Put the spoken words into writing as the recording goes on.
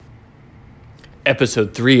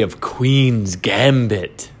episode 3 of Queen's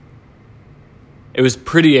Gambit. It was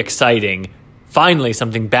pretty exciting. Finally,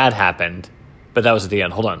 something bad happened, but that was at the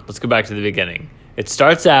end. Hold on, let's go back to the beginning. It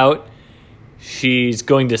starts out, she's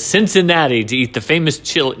going to Cincinnati to eat the famous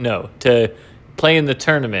to play in the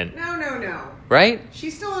tournament. No. Right?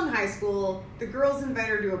 She's still in high school. The girls invite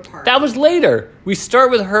her to a party. That was later. We start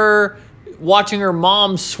with her watching her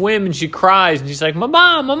mom swim, and she cries, and she's like,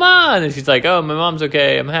 Mama! And she's like, oh, my mom's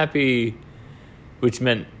okay, I'm happy. Which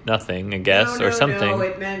meant nothing, I guess, or something. No,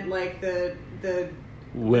 it meant like the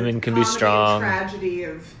women can be strong. Tragedy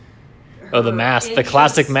of the mask, the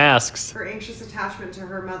classic masks. Her anxious attachment to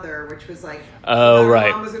her mother, which was like, right.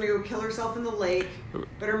 Her mom was going to go kill herself in the lake,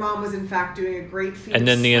 but her mom was in fact doing a great feat. And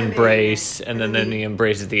then of the swimming, embrace, and then the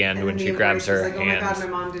embrace at the end when she grabs her like, hand. Oh my god, my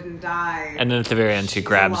mom didn't die. And then at the very end, she She's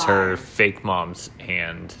grabs her alive. fake mom's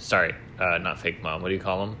hand. Sorry, not fake mom. What do you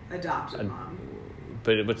call them? Adopted mom.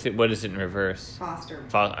 But what is it in reverse? Foster.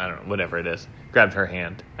 I don't know. Whatever it is. Grabbed her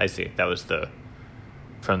hand. I see. That was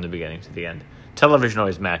from the beginning to the end. Television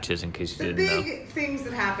always matches, in case you didn't know. The big things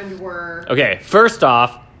that happened were... Okay, first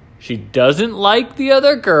off, she doesn't like the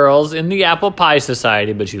other girls in the Apple Pie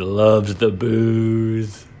Society, but she loves the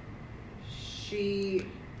booze.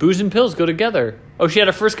 Booze and pills go together. Oh, she had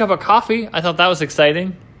her first cup of coffee. I thought that was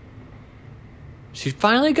exciting. She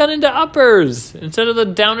finally got into uppers instead of the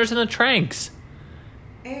downers and the tranks.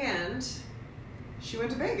 And she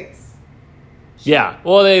went to Vegas. Yeah,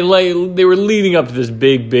 well, they were leading up to this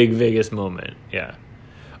big Vegas moment. Yeah.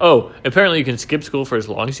 Oh, apparently you can skip school for as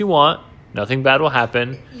long as you want. Nothing bad will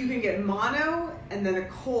happen. You can get mono, and then a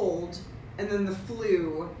cold, and then the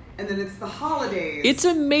flu, and then it's the holidays. It's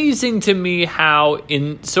amazing to me how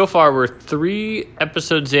so far we're 3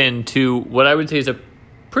 episodes into what I would say is a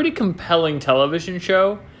pretty compelling television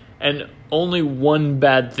show, and only one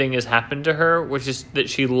bad thing has happened to her, which is that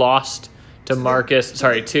she lost to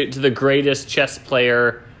the greatest chess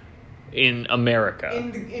player in America.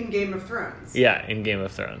 In Game of Thrones. Yeah, in Game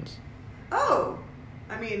of Thrones. Oh,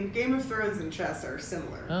 I mean, Game of Thrones and chess are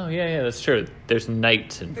similar. Oh, yeah, that's true. There's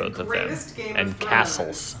knights in both of them. The greatest Game and of Thrones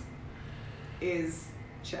castles. Is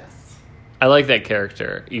chess. I like that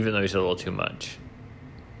character, even though he's a little too much.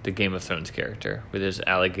 The Game of Thrones character with his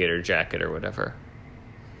alligator jacket or whatever.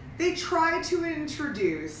 They tried to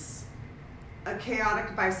introduce a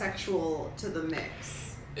chaotic bisexual to the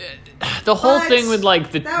mix. The whole thing with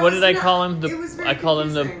what did I call him? I call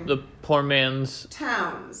him the poor man's...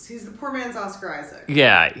 Towns. He's the poor man's Oscar Isaac.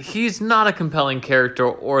 Yeah, he's not a compelling character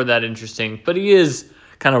or that interesting, but he is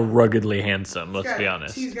kind of ruggedly handsome, let's be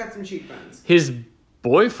honest. He's got some cheekbones. His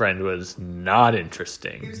boyfriend was not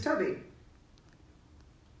interesting. He was Toby.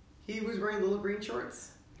 He was wearing little green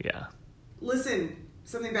shorts. Yeah. Listen,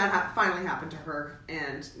 something bad finally happened to her,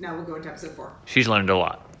 and now we'll go into episode 4. She's learned a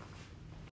lot.